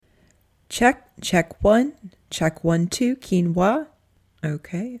Check one. Check 1, 2, quinoa.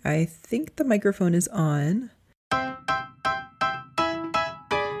 Okay, I think the microphone is on.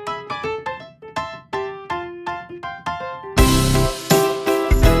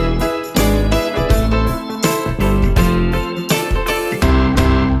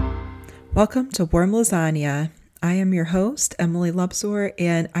 Welcome to Warm Lasagna. I am your host, Emily Lupsor,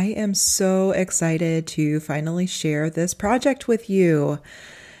 and I am so excited to finally share this project with you.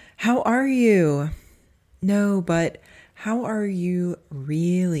 How are you? No, but how are you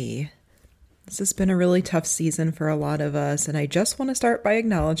really? This has been a really tough season for a lot of us, and I just want to start by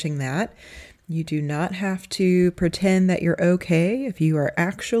acknowledging that. You do not have to pretend that you're okay if you are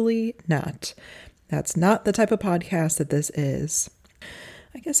actually not. That's not the type of podcast that this is.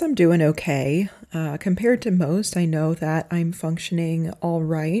 I guess I'm doing okay. Compared to most, I know that I'm functioning all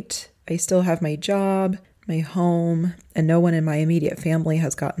right. I still have my job, my home, and no one in my immediate family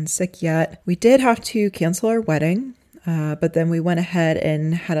has gotten sick yet. We did have to cancel our wedding, but then we went ahead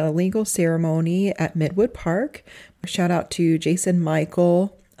and had a legal ceremony at Midwood Park. Shout out to Jason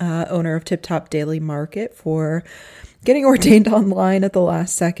Michael, owner of Tip Top Daily Market, for getting ordained online at the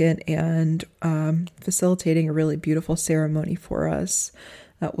last second and facilitating a really beautiful ceremony for us.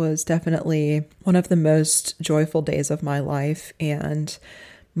 That was definitely one of the most joyful days of my life and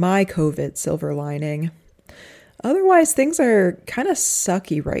my COVID silver lining. Otherwise, things are kind of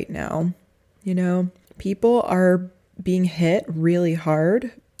sucky right now. You know, people are being hit really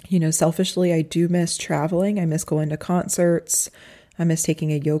hard. You know, selfishly, I do miss traveling. I miss going to concerts. I miss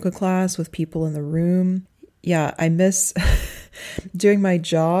taking a yoga class with people in the room. Yeah, I miss doing my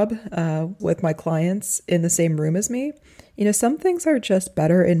job with my clients in the same room as me. You know, some things are just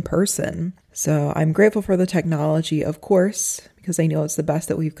better in person. So I'm grateful for the technology, of course, because I know it's the best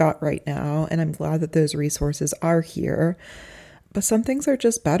that we've got right now. And I'm glad that those resources are here. But some things are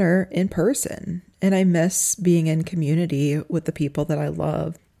just better in person. And I miss being in community with the people that I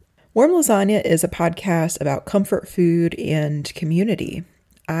love. Warm Lasagna is a podcast about comfort food and community.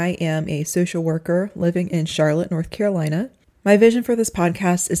 I am a social worker living in Charlotte, North Carolina. My vision for this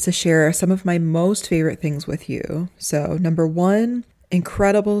podcast is to share some of my most favorite things with you. So, number one,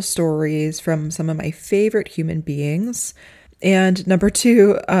 incredible stories from some of my favorite human beings. And number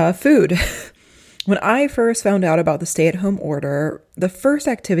two, food. When I first found out about the stay-at-home order, the first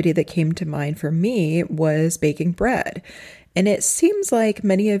activity that came to mind for me was baking bread. And it seems like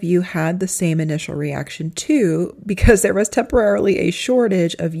many of you had the same initial reaction too, because there was temporarily a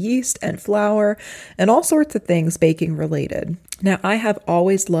shortage of yeast and flour and all sorts of things baking related. Now, I have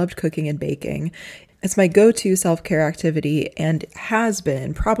always loved cooking and baking. It's my go-to self-care activity and has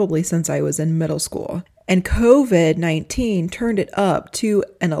been probably since I was in middle school. And COVID-19 turned it up to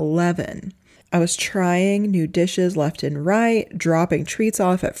an 11. I was trying new dishes left and right, dropping treats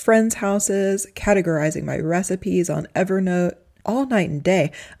off at friends' houses, categorizing my recipes on Evernote all night and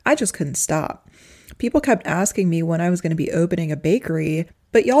day. I just couldn't stop. People kept asking me when I was going to be opening a bakery,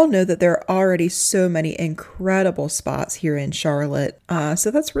 but y'all know that there are already so many incredible spots here in Charlotte, so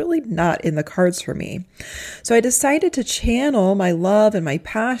that's really not in the cards for me. So I decided to channel my love and my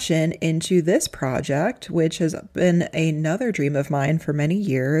passion into this project, which has been another dream of mine for many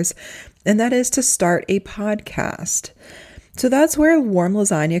years, and that is to start a podcast. So that's where Warm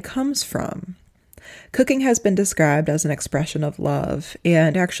Lasagna comes from. Cooking has been described as an expression of love,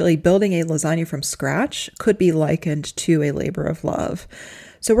 and actually building a lasagna from scratch could be likened to a labor of love.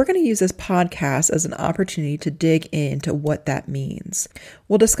 So we're going to use this podcast as an opportunity to dig into what that means.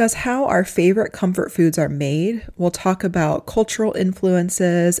 We'll discuss how our favorite comfort foods are made. We'll talk about cultural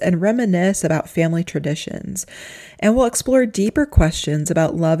influences and reminisce about family traditions. And we'll explore deeper questions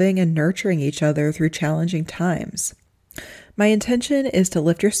about loving and nurturing each other through challenging times. My intention is to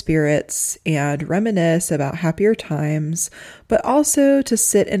lift your spirits and reminisce about happier times, but also to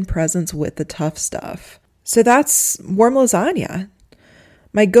sit in presence with the tough stuff. So that's Warm Lasagna.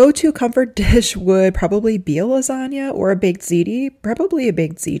 My go-to comfort dish would probably be a lasagna or a baked ziti, probably a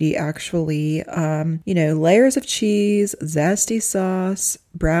baked ziti actually. Layers of cheese, zesty sauce,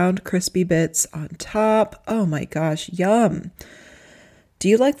 browned crispy bits on top. Oh my gosh, yum. Do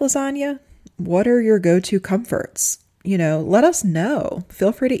you like lasagna? What are your go-to comforts? Let us know.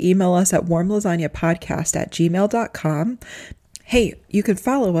 Feel free to email us at warmlasagnapodcast@gmail.com. Hey, you can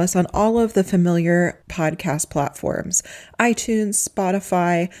follow us on all of the familiar podcast platforms, iTunes,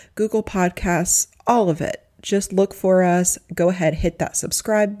 Spotify, Google Podcasts, all of it. Just look for us. Go ahead, hit that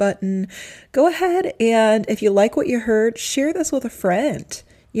subscribe button. Go ahead, and if you like what you heard, share this with a friend.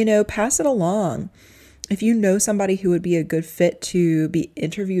 Pass it along. If you know somebody who would be a good fit to be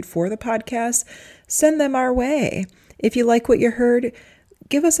interviewed for the podcast, send them our way. If you like what you heard,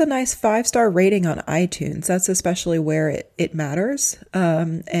 give us a nice 5-star rating on iTunes. That's especially where it matters.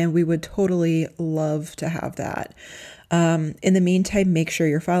 And we would totally love to have that. In the meantime, make sure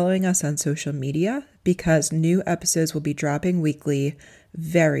you're following us on social media because new episodes will be dropping weekly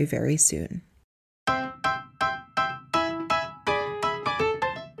very, very soon.